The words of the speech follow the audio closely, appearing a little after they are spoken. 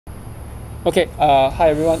Okay, hi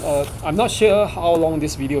everyone. I'm not sure how long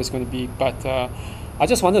this video is going to be, but I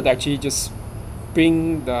just wanted to actually just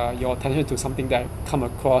bring your attention to something that I've come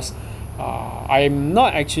across. I'm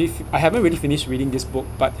not actually, I haven't really finished reading this book,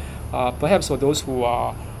 but perhaps for those who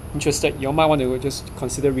are interested, you might want to just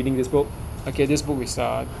consider reading this book. Okay, this book is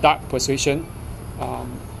Dark Persuasion,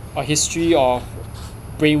 a history of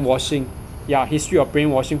brainwashing. Yeah, history of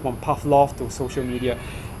brainwashing from Pavlov to social media.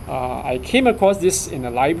 I came across this in a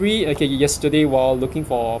library yesterday while looking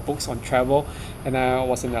for books on travel, and I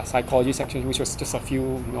was in the psychology section, which was just a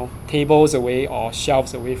few tables away or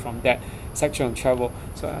shelves away from that section on travel.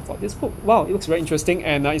 So I thought this book, wow, it looks very interesting,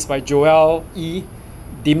 and it's by Joel E.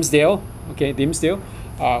 Dimsdale. Okay, Dimsdale,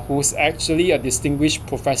 who's actually a distinguished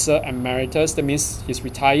professor emeritus. That means he's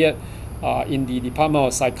retired in the Department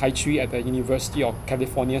of Psychiatry at the University of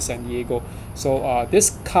California, San Diego. So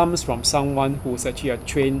this comes from someone who's actually a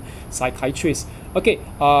trained psychiatrist. Okay,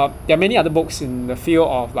 there are many other books in the field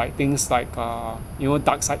of like things like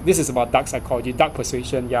dark psych. This is about dark psychology, dark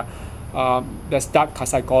persuasion. Yeah, there's dark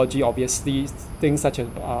psychology, obviously. Things such as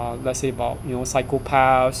let's say about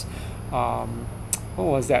psychopaths. What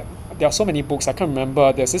was that? There are so many books I can't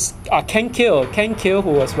remember. There's this Ken Kill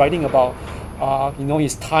who was writing about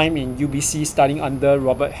his time in UBC studying under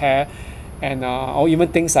Robert Hare, and or even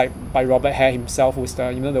things like by Robert Hare himself, who's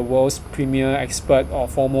the world's premier expert or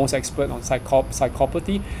foremost expert on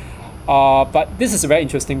psychopathy. But this is a very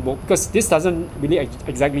interesting book because this doesn't really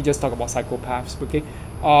exactly just talk about psychopaths. Okay,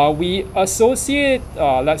 we associate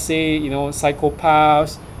let's say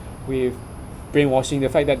psychopaths with brainwashing, the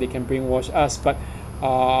fact that they can brainwash us, but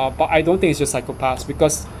I don't think it's just psychopaths,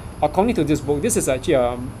 because according to this book, this is actually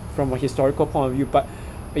from a historical point of view, but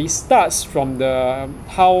it starts from the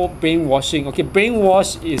how brainwashing. Okay,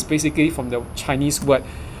 brainwash is basically from the Chinese word,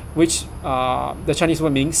 which the Chinese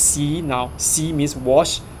word means see. Now see means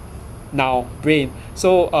wash, now brain.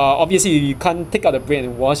 So obviously you can't take out the brain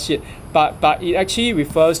and wash it, but it actually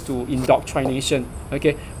refers to indoctrination.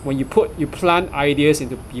 Okay, when you plant ideas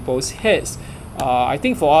into people's heads. I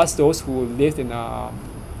think for us, those who lived in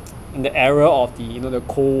the era of the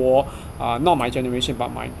Cold War, not my generation but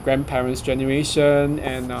my grandparents' generation,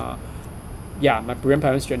 and my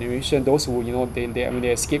grandparents' generation, those who when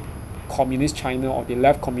they escaped communist China, or they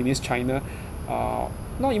left communist China,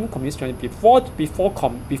 not even communist China, before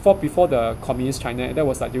the communist China, that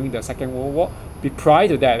was like during the Second World War. Prior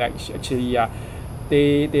to that, actually,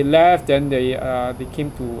 they left, then they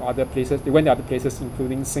came to other places. They went to other places,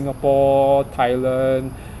 including Singapore,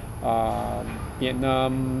 Thailand,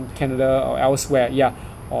 Vietnam, Canada, or elsewhere,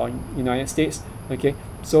 or United States. Okay,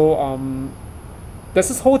 so there's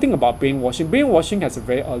this whole thing about brainwashing. Brainwashing has a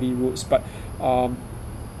very early roots, but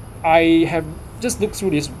I have just looked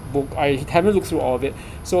through this book. I haven't looked through all of it.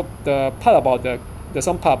 So the part about there's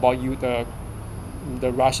some part about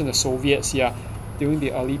the Russian, the Soviets, during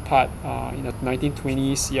the early part in the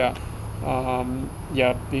 1920s,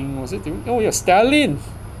 Stalin.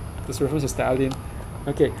 This refers to Stalin.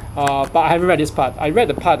 Okay, but I haven't read this part. I read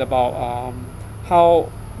the part about how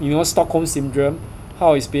Stockholm syndrome,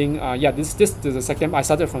 how it's being this is the second. I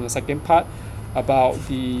started from the second part about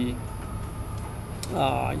the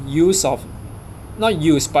but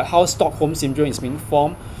how Stockholm syndrome is being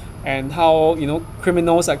formed, and how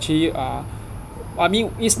criminals actually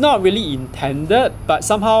it's not really intended, but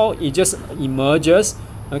somehow it just emerges.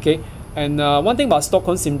 Okay, and one thing about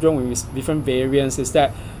Stockholm syndrome with different variants is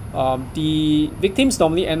that the victims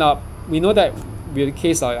normally end up, we know that with the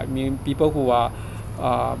case of people who are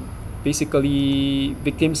basically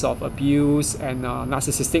victims of abuse and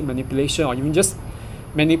narcissistic manipulation, or even just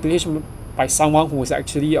manipulation by someone who is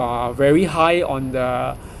actually very high on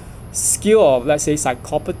the scale of, let's say,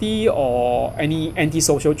 psychopathy or any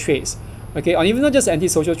antisocial traits. Okay, or even not just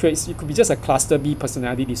antisocial traits, it could be just a cluster B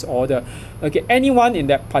personality disorder. Okay, anyone in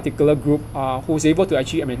that particular group who's able to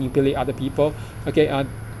actually manipulate other people. Okay,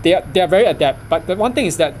 they are very adept. But the one thing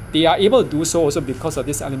is that they are able to do so also because of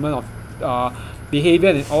this element of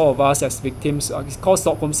behavior in all of us as victims. It's called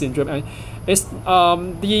Stockholm syndrome, and it's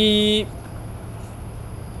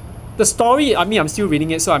the story. I'm still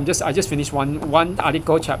reading it, so I just finished one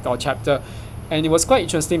article chapter, and it was quite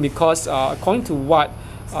interesting because according to what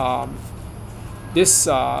this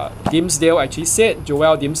Dimsdale actually said,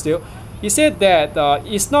 Joel Dimsdale, he said that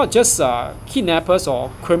it's not just kidnappers or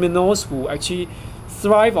criminals who actually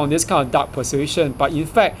thrive on this kind of dark persuasion, but in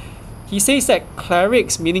fact, he says that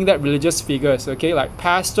clerics, meaning that religious figures, okay, like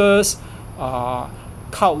pastors,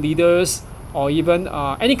 cult leaders, or even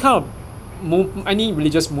any kind of any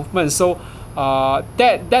religious movement. So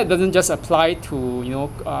that doesn't just apply to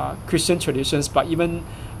Christian traditions, but even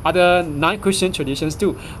other non-Christian traditions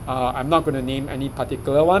too. I'm not going to name any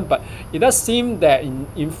particular one, but it does seem that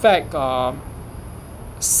in fact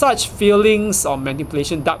such feelings of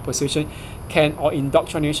manipulation, dark persuasion, or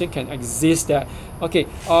indoctrination can exist there. Okay,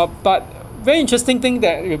 but very interesting thing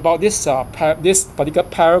that about this this particular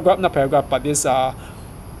paragraph, not paragraph, but this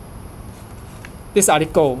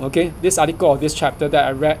article, okay, this article or this chapter that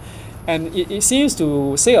I read, and it seems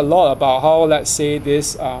to say a lot about how, let's say,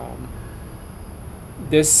 this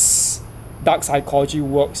this dark psychology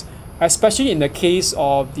works, especially in the case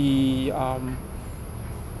of the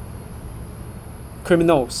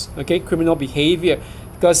criminals, okay, criminal behavior,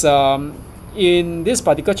 because in this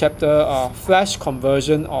particular chapter, flash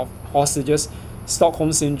conversion of hostages,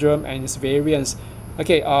 Stockholm syndrome and its variants,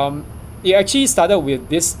 okay, it actually started with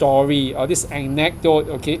this story or this anecdote,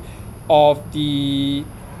 okay, of the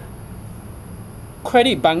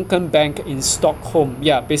Credit Bank in Stockholm.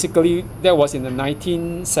 Yeah, basically that was in the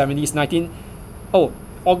 1970s,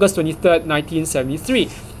 August 23rd, 1973,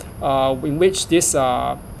 in which this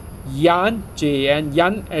Jan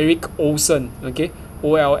Erik Olsson, okay,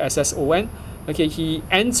 Olsson, okay, he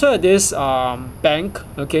entered this bank,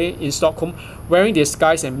 okay, in Stockholm, wearing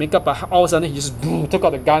disguise and makeup, but all of a sudden he just took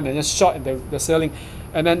out the gun and just shot at the ceiling,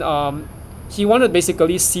 and then he wanted to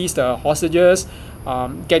basically seize the hostages,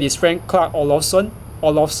 get his friend Clark Olofsson,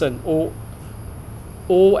 Olofsson,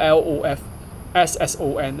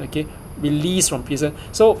 okay, released from prison.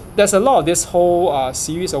 So there's a lot of this whole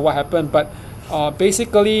series of what happened, but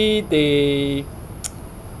basically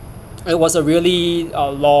it was a really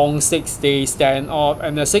long 6-day standoff,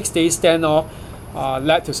 and the 6-day standoff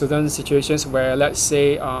led to certain situations where, let's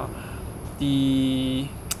say, the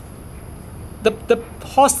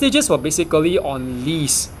hostages were basically on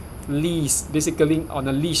leash, basically on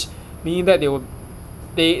a leash, meaning that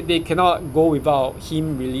they cannot go without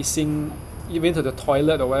him releasing, even to the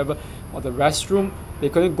toilet or whatever, or the restroom. They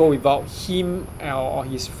couldn't go without him or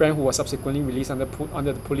his friend, who was subsequently released under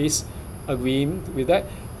the police agreeing with that,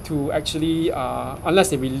 to actually unless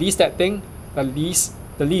they release that thing, the leash,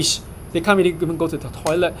 they can't really even go to the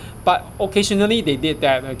toilet. But occasionally they did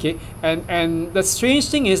that, okay. And the strange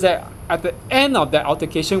thing is that at the end of that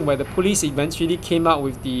altercation, where the police eventually came out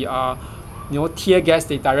with the tear gas,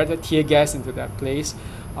 they directed tear gas into that place,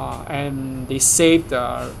 and they saved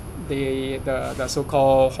the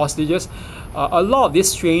so-called hostages. A lot of these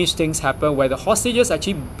strange things happen where the hostages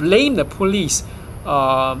actually blame the police.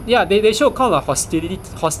 They show kind of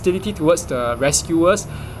hostility towards the rescuers,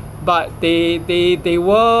 but they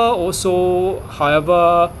were also,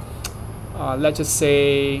 however, let's just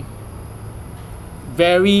say,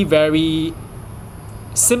 very, very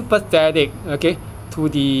sympathetic, okay, to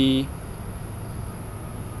the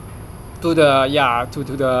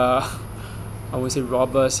I would say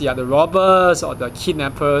robbers, the robbers or the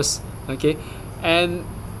kidnappers, okay. And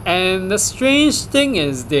the strange thing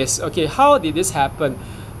is this, okay, how did this happen?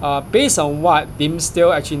 Based on what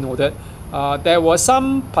Dimsdale actually noted, there were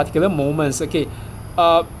some particular moments, okay.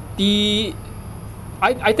 I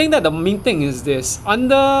think that the main thing is this.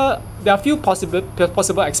 There are a few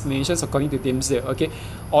possible explanations according to Dimsdale, okay,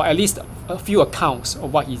 or at least a few accounts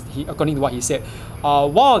of what he according to what he said.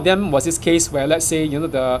 One of them was this case where, let's say,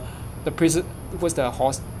 the prison was the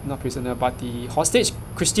hostage,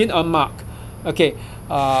 Christian Unmark, okay,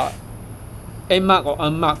 Enmark or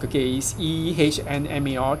Unmark, okay, is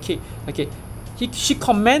Ehnmark, okay. She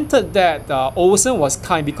commented that Olsen was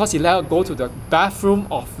kind because he let her go to the bathroom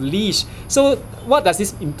off leash. So what does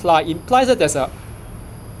this imply? It implies that there's a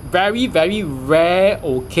very, very rare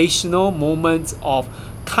occasional moment of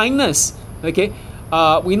kindness, okay.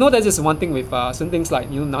 We know that this is one thing with certain things like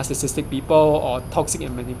narcissistic people or toxic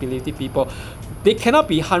and manipulative people. They cannot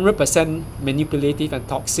be 100% manipulative and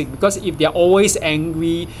toxic, because if they're always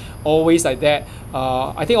angry, always like that,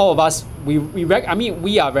 I think all of us,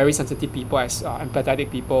 we are very sensitive people, as empathetic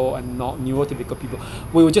people and not neurotypical people.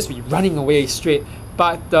 We will just be running away straight.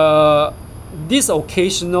 But these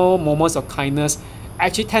occasional moments of kindness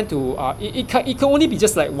actually tend to it can only be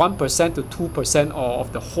just like 1% to 2%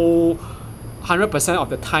 of the whole 100% of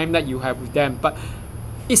the time that you have with them, but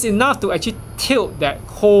it's enough to actually tilt that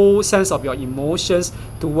whole sense of your emotions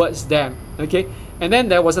towards them, okay. And then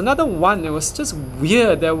there was another one that was just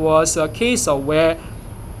weird. There was a case of where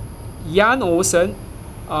Jan Olsen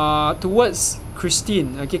towards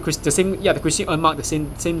Christine, okay, the Christine Unmark, the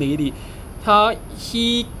same lady,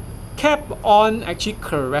 he kept on actually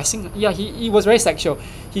caressing her. He was very sexual.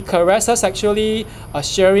 He caressed her sexually,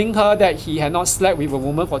 assuring her that he had not slept with a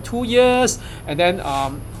woman for 2 years. And then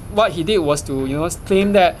what he did was to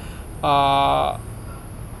claim that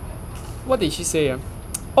what did she say?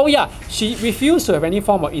 Oh yeah, she refused to have any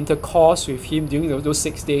form of intercourse with him during those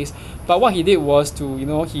 6 days. But what he did was to,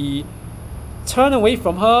 he turned away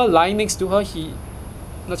from her, lying next to her. He,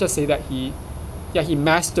 not just say that he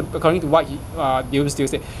masturbated, according to what they still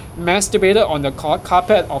say, masturbated on the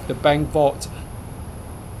carpet of the bank vault.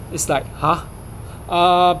 It's like, huh?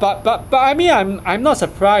 But I mean, I'm not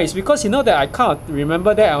surprised, because that I can't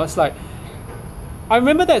remember that. I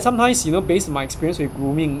remember that sometimes, based on my experience with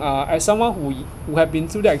grooming, as someone who have been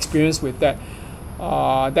through that experience with that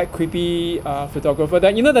creepy photographer,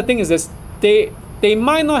 that the thing is this, they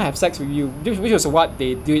might not have sex with you, which is what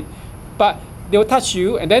they did, but they'll touch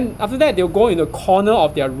you, and then after that they'll go in the corner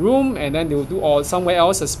of their room, and then they'll do, or somewhere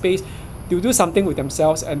else, a space, they'll do something with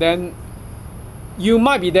themselves, and then you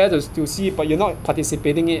might be there to see it, but you're not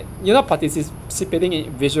participating in it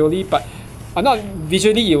visually, but not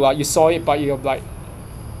visually you saw it, but you're like,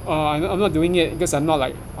 I'm not doing it because I'm not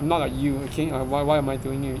like you, okay? Why am I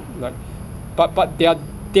doing it? Like, but they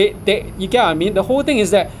you get what I mean? The whole thing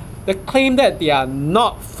is that the claim that they are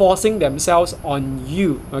not forcing themselves on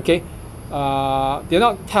you, okay? They're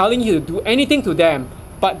not telling you to do anything to them,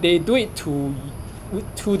 but they do it to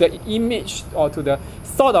the image or to the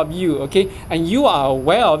thought of you, okay? And you are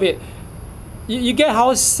aware of it. You get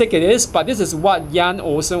how sick it is, but this is what Jan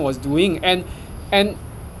Olsen was doing, and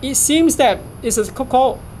it seems that it's a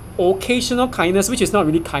called occasional kindness, which is not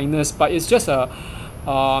really kindness, but it's just a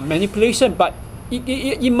manipulation. But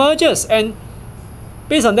it emerges, and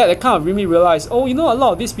based on that, I kind of really realized, a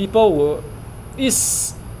lot of these people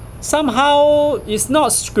is somehow, it's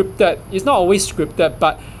not scripted. It's not always scripted,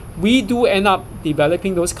 but we do end up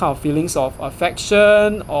developing those kind of feelings of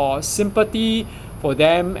affection or sympathy for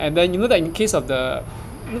them. And then that in case of not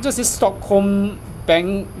just this Stockholm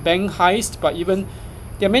bank heist, but even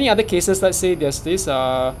there are many other cases. Let's say there's this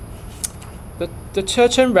the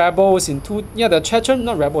Chechen rebels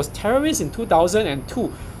terrorists in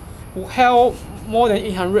 2002 who held more than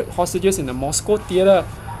 800 hostages in the Moscow theater.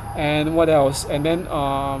 And what else? And then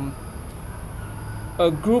a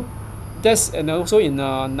group and also in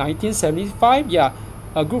 1975,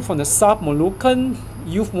 a group from the South Moluccan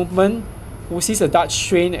youth movement who seized a Dutch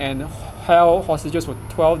train and held hostages for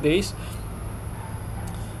 12 days.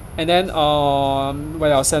 And then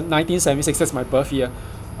what else? 1976, that's my birth year.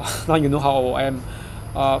 Now you know how old I am.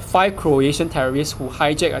 5 Croatian terrorists who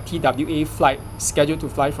hijacked a TWA flight scheduled to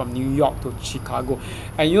fly from New York to Chicago.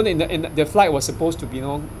 And in the flight was supposed to be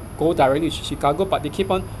go directly to Chicago, but they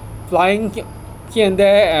keep on flying here and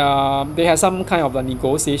there. They had some kind of a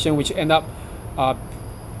negotiation which end up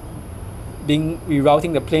being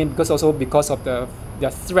rerouting the plane, because of the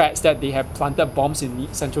threats that they have planted bombs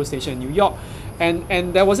in Central Station in New York.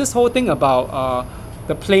 And there was this whole thing about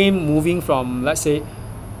the plane moving from, let's say,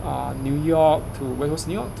 New York to, where was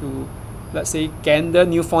New York to, let's say, Gander,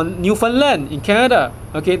 Newfoundland in Canada.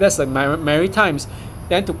 Okay, that's the Maritimes.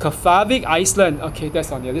 Then to Keflavik, Iceland. Okay,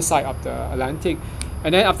 that's on the other side of the Atlantic.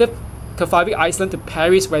 And then after Keflavik, Iceland, to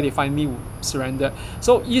Paris, where they finally surrendered.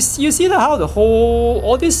 So you see how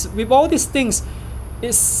all these things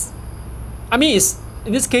is, it's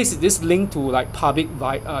in this case this linked to like public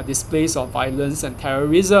displays of violence and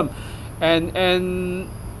terrorism, and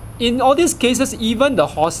in all these cases, even the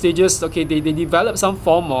hostages, okay, they develop some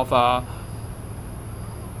form of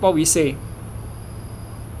what we say,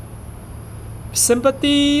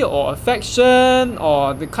 sympathy or affection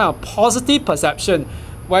or the kind of positive perception,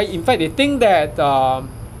 where in fact they think that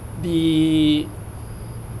the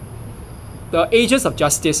agents of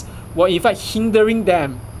justice were in fact hindering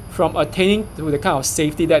them from attaining to the kind of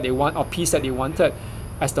safety that they want or peace that they wanted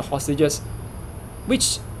as the hostages,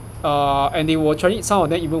 which and they were trying. Some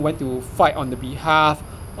of them even went to fight on the behalf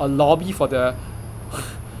or lobby for the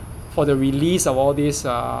release of all these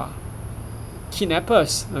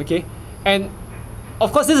kidnappers. Okay, and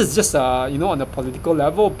of course this is just on the political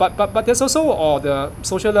level, but there's also the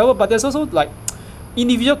social level, but there's also like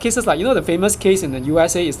individual cases, like the famous case in the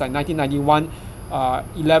USA is like 1991,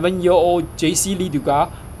 11-year-old J.C. Lee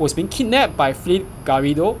Dugas was being kidnapped by Fleet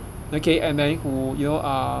Garrido. Okay, and then who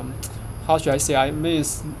how should I say? I mean,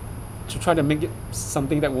 it's to try to make it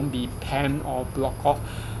something that won't be panned or blocked off.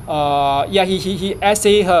 He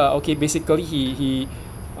essayed her. Okay, basically he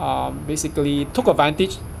basically took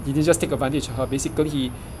advantage. He didn't just take advantage of her. Basically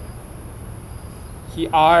he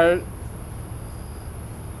RAPE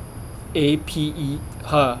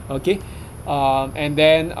her. Okay, and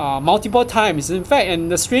then multiple times. In fact,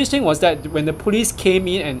 and the strange thing was that when the police came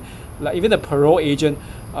in, and like even the parole agent,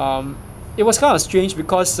 it was kind of strange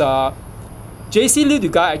because J.C. Lee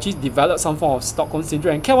Dugas actually developed some form of Stockholm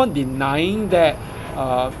syndrome and kept on denying that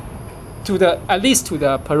to the at least to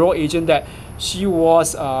the parole agent that she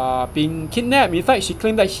was being kidnapped. In fact, she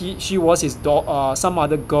claimed that she was his some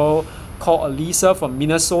other girl called Elisa from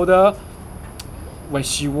Minnesota when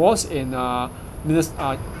she was in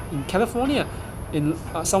California, in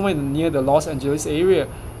somewhere near the Los Angeles area.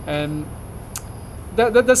 And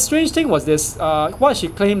the strange thing was this, what she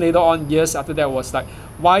claimed later on years after that was like,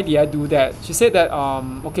 why did I do that? She said that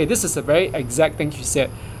okay, this is a very exact thing she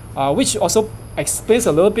said, which also explains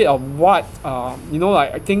a little bit of what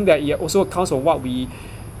like I think that it also accounts for what we,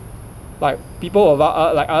 like people of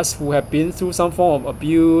like us who have been through some form of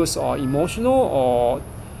abuse or emotional or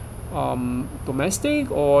domestic,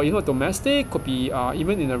 or domestic could be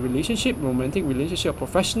even in a relationship, romantic relationship,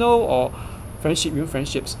 professional or friendship, even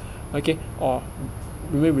friendships, okay, or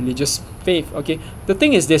even religious faith. Okay, the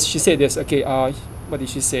thing is this, she said this, okay, what did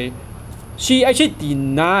she say? She actually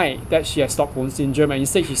denied that she has Stockholm syndrome, and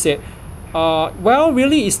instead she said, well,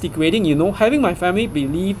 really it's degrading, having my family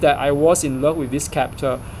believe that I was in love with this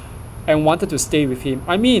captor and wanted to stay with him.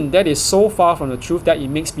 I mean, that is so far from the truth that it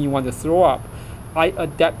makes me want to throw up. I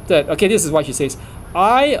adapted, okay, this is what she says,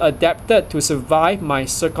 I adapted to survive my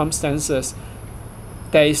circumstances.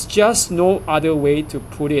 There is just no other way to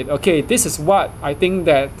put it. Okay, this is what I think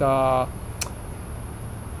that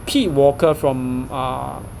Pete Walker from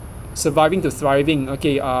Surviving to Thriving,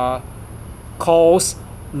 okay, calls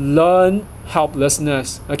learned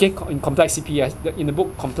helplessness, okay, in complex CPS, in the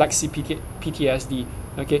book Complex PTSD,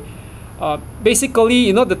 okay.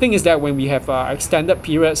 Basically, the thing is that when we have extended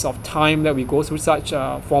periods of time that we go through such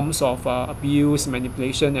forms of abuse,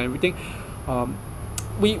 manipulation, and everything,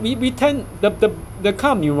 we tend, the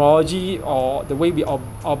kind of neurology or the way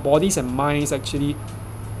our bodies and minds actually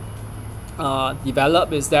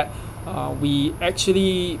develop is that we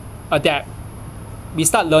actually adapt. We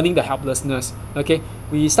start learning the helplessness, okay.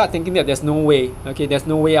 We start thinking that there's no way, okay, there's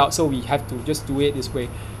no way out, so we have to just do it this way,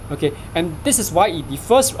 okay. And this is why it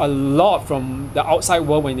differs a lot from the outside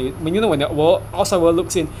world. When the outside world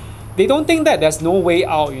looks in, they don't think that there's no way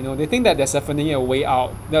out, they think that there's definitely a way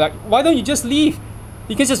out. They're like, why don't you just leave?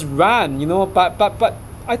 You can just run, but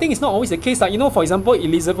I think it's not always the case. Like, for example,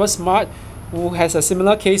 Elizabeth Smart, who has a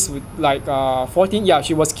similar case with like 14,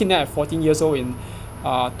 she was kidnapped at 14 years old in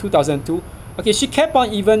 2002. Okay, she kept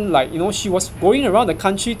on, even like, she was going around the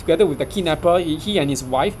country together with the kidnapper, he and his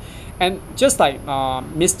wife, and just like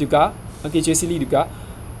Miss Dugas, okay, J.C. Lee Dugas,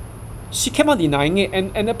 she kept on denying it.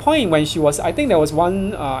 And the point when she was, I think there was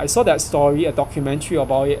one, I saw that story, a documentary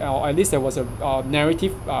about it, or at least there was a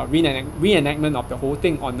narrative reenactment of the whole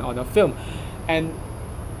thing on a film. And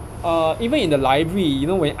even in the library,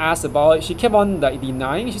 when asked about it, she kept on like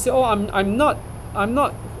denying. She said, oh, I'm not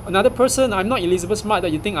another person, I'm not Elizabeth Smart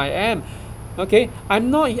that you think I am. Okay,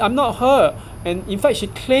 I'm not her. And in fact, she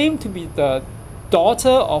claimed to be the daughter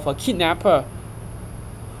of a kidnapper,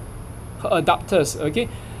 her abductors, okay,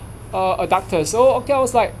 abductors. So okay, I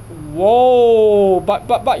was like, whoa, but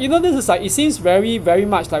this is like, it seems very, very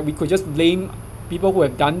much like we could just blame people who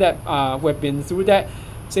have done that, who have been through that,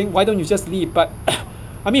 saying, why don't you just leave? But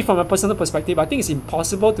I mean, from a personal perspective, I think it's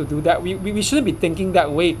impossible to do that. We shouldn't be thinking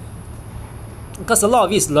that way, because a lot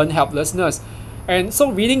of it is learned helplessness. And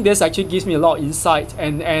so reading this actually gives me a lot of insight.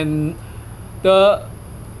 And the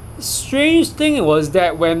strange thing was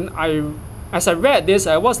that as I read this,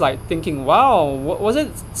 I was like thinking, wow, was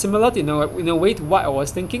it similar to, in a way to what I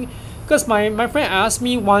was thinking? Because my friend asked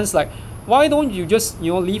me once, like, why don't you just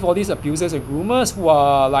leave all these abusers and groomers who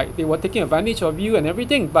are like, they were taking advantage of you and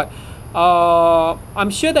everything? But I'm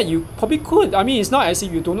sure that you probably could. I mean, it's not as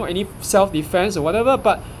if you don't know any self-defense or whatever,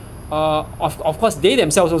 but of course they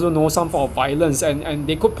themselves also know some form of violence, and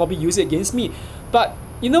they could probably use it against me. But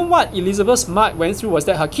you know what Elizabeth Smart went through was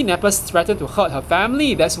that her kidnappers threatened to hurt her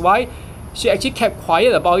family. That's why she actually kept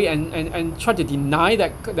quiet about it and tried to deny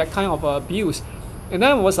that kind of abuse. And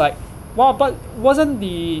then I was like, wow, but wasn't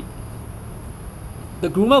the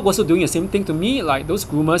groomer also doing the same thing to me? Like, those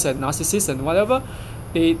groomers and narcissists and whatever,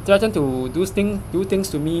 they threaten to do things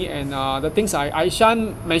to me, and the things I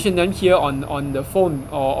shan't mention them here on the phone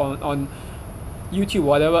or on YouTube,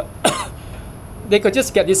 whatever. They could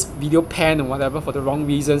just get this video panned or whatever for the wrong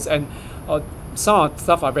reasons, and some of the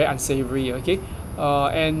stuff are very unsavory, okay?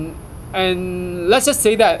 And let's just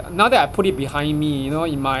say that now that I put it behind me,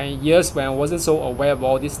 in my years when I wasn't so aware of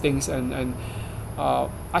all these things, and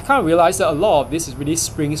I kind of realized that a lot of this really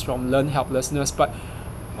springs from learned helplessness. But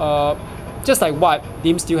just like what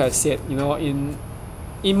Dim Steele has said, in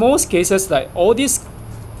most cases, like all this,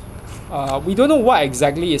 we don't know what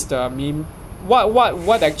exactly is the meme,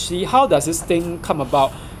 what actually, how does this thing come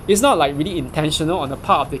about? It's not like really intentional on the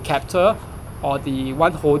part of the captor or the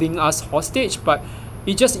one holding us hostage, but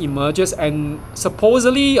it just emerges, and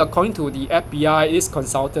supposedly, according to the FBI, this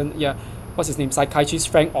consultant, yeah, what's his name, psychiatrist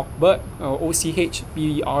Frank Ochberg,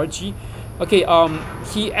 Ochberg. Okay,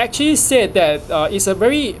 he actually said that it's a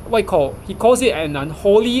very, he calls it an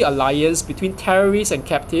unholy alliance between terrorists and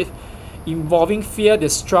captive, involving fear,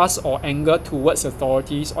 distrust, or anger towards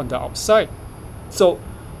authorities on the outside. So,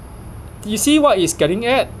 you see what he's getting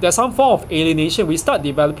at? There's some form of alienation. We start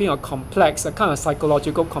developing a complex, a kind of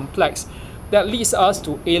psychological complex that leads us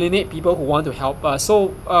to alienate people who want to help us.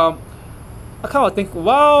 So, I kind of think,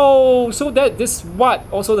 wow, so that this what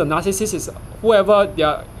also the narcissist is whoever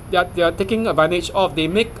they're taking advantage of. They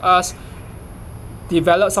make us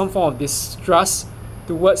develop some form of distrust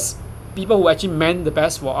towards people who actually meant the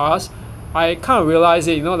best for us. I kind of realized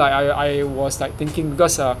it, like I was like thinking,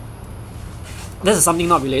 because this is something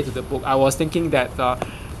not related to the book. I was thinking that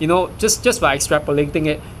just by extrapolating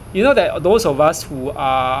it, that those of us who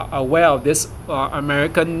are aware of this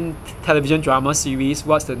American television drama series,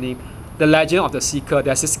 what's the name? The Legend of the Seeker.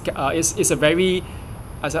 There's this it's a very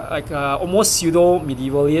almost pseudo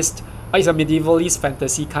medievalist. It's a medievalist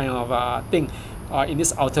fantasy kind of thing in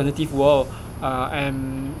this alternative world,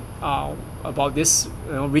 and about this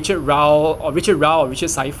Richard Rao or Richard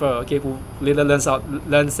Cipher, okay, who later learns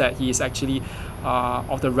that he is actually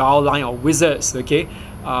of the Rao line of wizards, okay,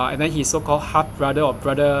 and then his so-called half brother or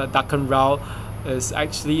brother Dakan Rao is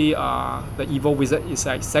actually the evil wizard is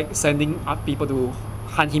like sending up people to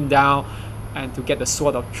hunt him down and to get the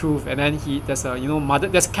sword of truth. And then there's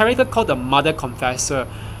a character called the Mother Confessor,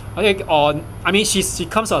 okay, she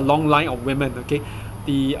comes from a long line of women, okay,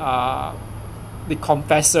 the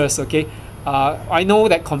confessors, okay. I know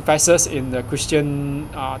that confessors in the Christian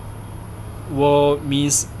world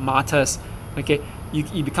means martyrs, okay.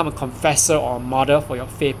 You become a confessor or a martyr for your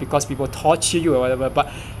faith because people torture you or whatever.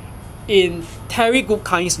 But in Terry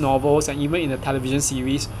Goodkind's novels and even in the television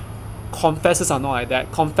series, confessors are not like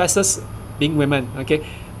that. Confessors, being women, okay,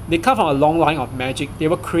 they come from a long line of magic. They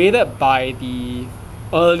were created by the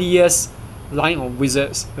earliest line of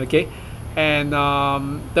wizards, okay. And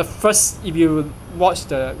the first, if you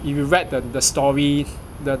read the story,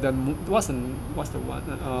 what's the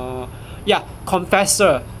one?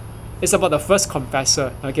 Confessor. It's about the first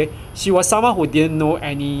confessor, okay. She was someone who didn't know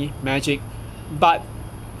any magic, but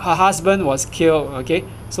her husband was killed, okay.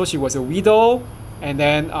 So she was a widow, and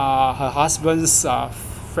then her husband's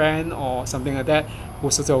friend or something like that,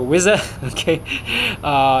 who's also a wizard, okay,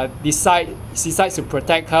 decides to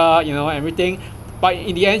protect her, everything. But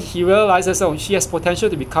in the end, he realizes, she has potential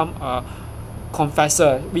to become a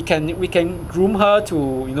confessor. We can groom her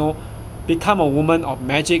to, become a woman of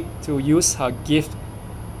magic, to use her gift,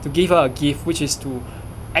 to give her a gift, which is to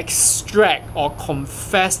extract or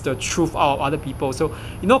confess the truth out of other people. So,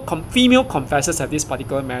 female confessors have this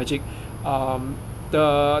particular magic.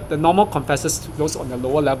 The normal confessors, those on the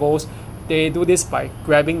lower levels, they do this by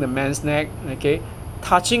grabbing the man's neck, okay,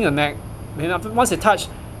 touching the neck. Then once they touch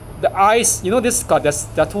the eyes, there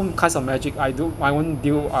are two kinds of magic. I won't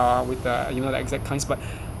deal with the exact kinds, but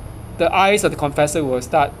the eyes of the confessor will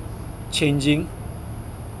start changing,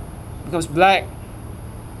 becomes black.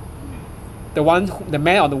 The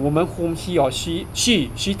man or the woman whom he or she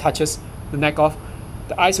touches the neck of,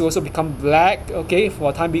 the eyes will also become black, okay, for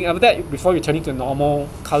a time being. After that, before returning to normal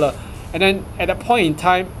color, and then at that point in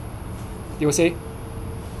time, they will say,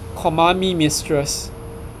 "Command me, mistress."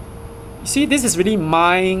 You see, this is really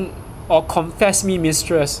mine, or confess me,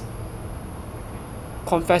 mistress.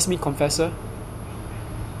 Confess me, confessor.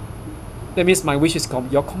 That means my wish is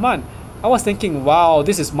your command. I was thinking, wow,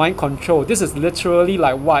 this is mind control. This is literally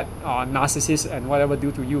like what narcissists and whatever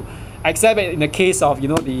do to you. Except in the case of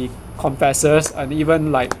the confessors, and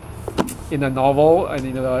even like in the novel and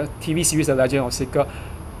in the TV series The Legend of Seeker,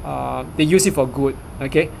 they use it for good.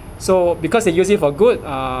 Okay, so because they use it for good,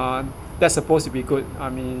 that's supposed to be good.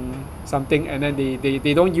 Something, and then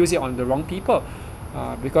they don't use it on the wrong people,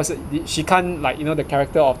 because she can't, like the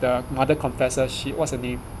character of the Mother Confessor. What's her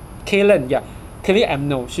name? Kaylen, yeah. Kaylen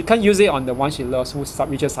Amno. She can't use it on the one she loves, who's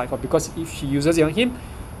Richard Cipher, because if she uses it on him,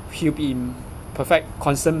 he'll be in perfect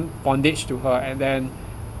constant bondage to her, and then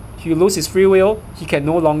he'll lose his free will. He can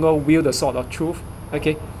no longer wield the sword of truth,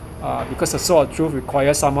 okay, because the sword of truth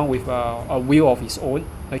requires someone with a will of his own,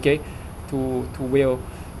 okay, to will.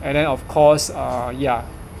 And then of course,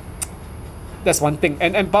 that's one thing.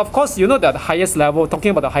 But of course, that the highest level, talking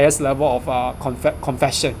about the highest level of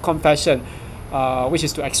confession, which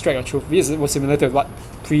is to extract your truth. This was similar to what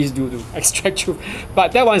priests do to extract truth,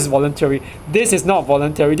 but that one is voluntary. This is not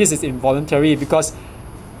voluntary. This is involuntary, because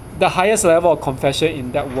the highest level of confession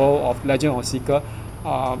in that world of Legend of Seeker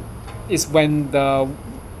is when the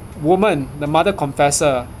woman, the mother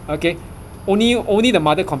confessor, okay, only the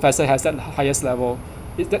mother confessor has that highest level.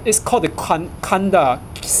 It's called the Kanda,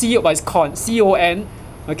 C-O-N,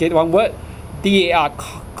 okay, the one word, D-A-R,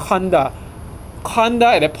 Kanda. Kanda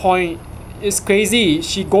at that point is crazy.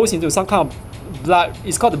 She goes into some kind of blood,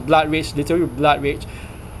 it's called the blood rage, literally blood rage.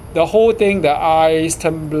 The whole thing, the eyes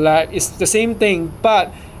turn black, it's the same thing,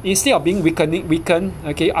 but instead of being weakened,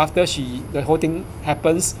 okay, after the whole thing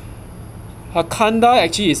happens, her Kanda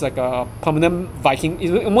actually is like a permanent Viking,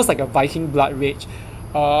 it's almost like a Viking blood rage.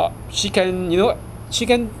 She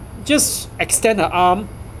can just extend her arm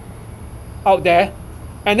out there,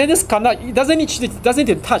 and then this Kanda, it doesn't need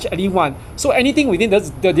to touch anyone. So anything within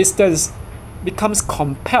the distance becomes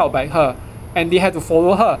compelled by her, and they have to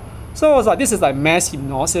follow her. So I was like, this is like mass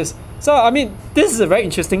hypnosis. So I mean, this is a very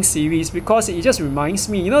interesting series because it just reminds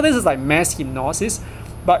me, this is like mass hypnosis,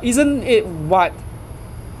 but isn't it what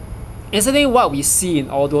we see in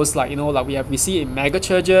all those, like we see in mega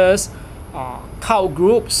churches, cult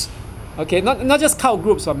groups, okay, not just cult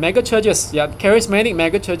groups, but mega churches, charismatic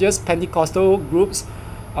mega churches, Pentecostal groups,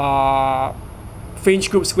 fringe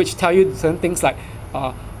groups, which tell you certain things like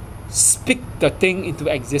speak the thing into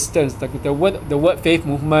existence, like the word faith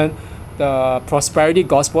movement, the prosperity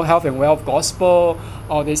gospel, health and wealth gospel,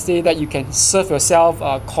 or they say that you can serve yourself,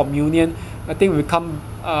 communion. I think we become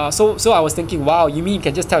so I was thinking, wow, you mean you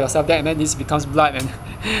can just tell yourself that, and then this becomes blood and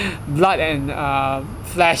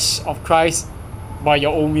flesh of Christ by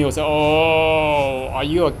your own will. So, are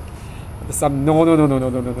you some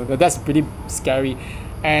no, that's pretty scary,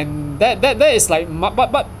 and that is like,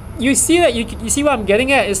 but you see that you see what I'm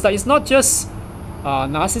getting at. It's like, it's not just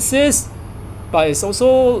narcissists, but it's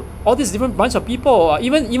also all these different bunch of people.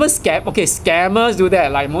 Even scammers do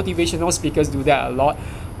that, like motivational speakers do that a lot,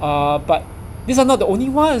 but these are not the only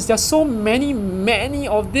ones. There's so many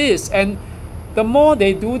of this, and the more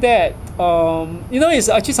they do that, it's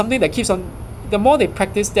actually something that keeps on. The more they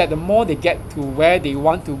practice that, the more they get to where they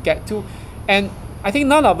want to get to, and I think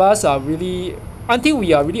none of us are really, until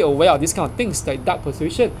we are really aware of these kind of things, like dark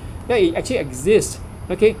persuasion, that it actually exists.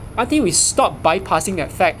 Okay, until we stop bypassing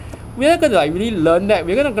that fact, we're not gonna like really learn that.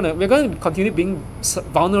 We're gonna continue being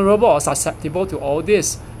vulnerable or susceptible to all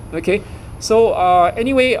this. Okay, so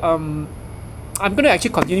anyway, I'm gonna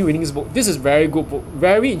actually continue reading this book. This is very good book,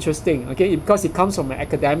 very interesting. Okay, because it comes from an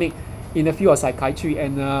academic in the field of psychiatry,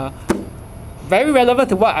 and very relevant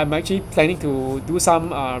to what I'm actually planning to do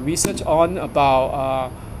some research on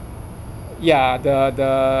about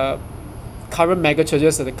the current mega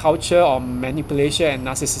churches, the culture of manipulation and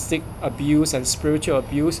narcissistic abuse and spiritual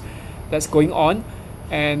abuse that's going on.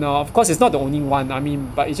 And of course, it's not the only one. I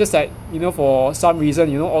mean, but it's just that, for some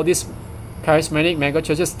reason, all these charismatic mega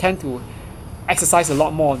churches tend to exercise a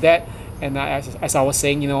lot more of that. And as I was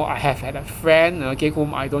saying, I have had a friend,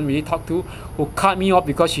 whom I don't really talk to, who cut me off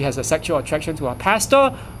because she has a sexual attraction to a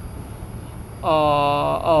pastor. Whatever,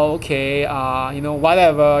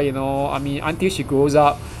 I mean, until she grows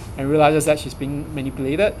up and realizes that she's being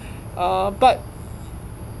manipulated. But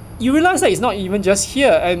you realize that it's not even just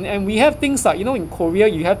here. And we have things like, in Korea,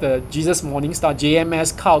 you have the Jesus Morning Star,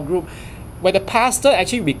 JMS cult group, where the pastor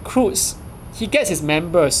actually recruits, he gets his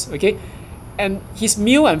members, okay? And his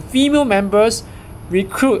male and female members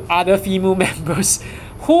recruit other female members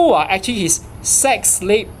who are actually his sex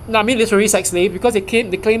slave. No, I mean literally sex slave, because they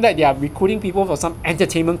claim that they are recruiting people for some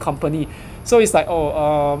entertainment company. So it's like,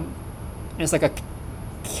 it's like a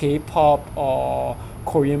K-pop or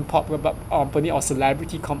Korean pop company or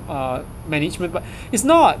celebrity management, but it's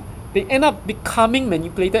not. They end up becoming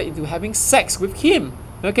manipulated into having sex with him.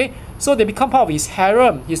 Okay, so they become part of his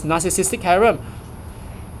harem, his narcissistic harem.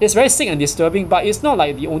 It's very sick and disturbing, but it's not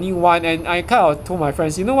like the only one. And I kind of told my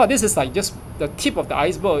friends, you know what, this is like just the tip of the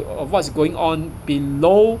iceberg of what's going on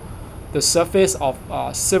below the surface of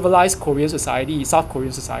civilized Korean society, South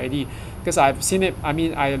Korean society. Because I've seen it. I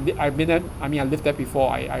mean, I've been there. I mean, I lived there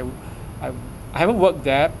before. I haven't worked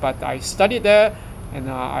there, but I studied there, and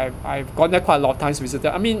I've gone there quite a lot of times,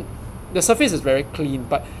 visited. I mean, the surface is very clean,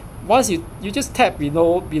 but once you just tap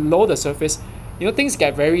below the surface, things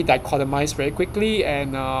get very dichotomized very quickly,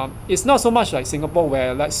 and it's not so much like Singapore,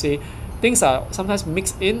 where, let's say, things are sometimes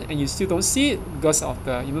mixed in and you still don't see it because of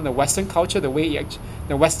the the Western culture, the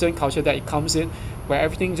Western culture that it comes in, where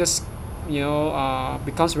everything just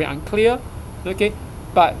becomes very unclear. Okay,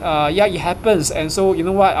 but it happens. And so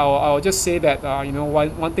I'll just say that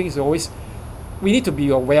one thing is always, we need to be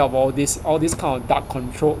aware of all this kind of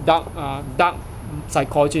dark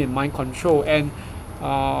psychology and mind control. And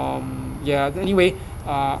anyway,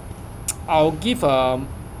 I'll give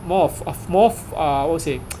more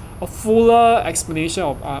a fuller explanation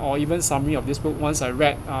of or even summary of this book once I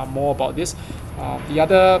read more about this. The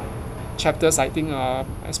other chapters, I think,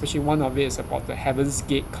 especially one of it is about the Heaven's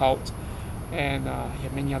Gate cult, and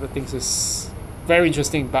many other things is very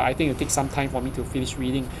interesting. But I think it takes some time for me to finish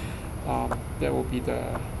reading. There will be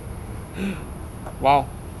the wow,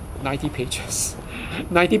 90 pages.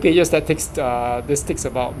 90 pages. That takes this takes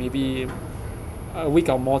about maybe a week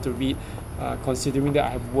or more to read, considering that I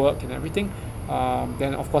have work and everything.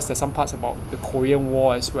 Then of course there's some parts about the Korean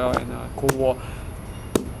War as well, and Cold War.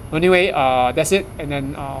 Anyway, that's it, and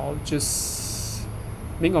then I'll just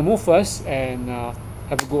make a move first, and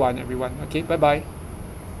have a good one, everyone. Okay, bye bye.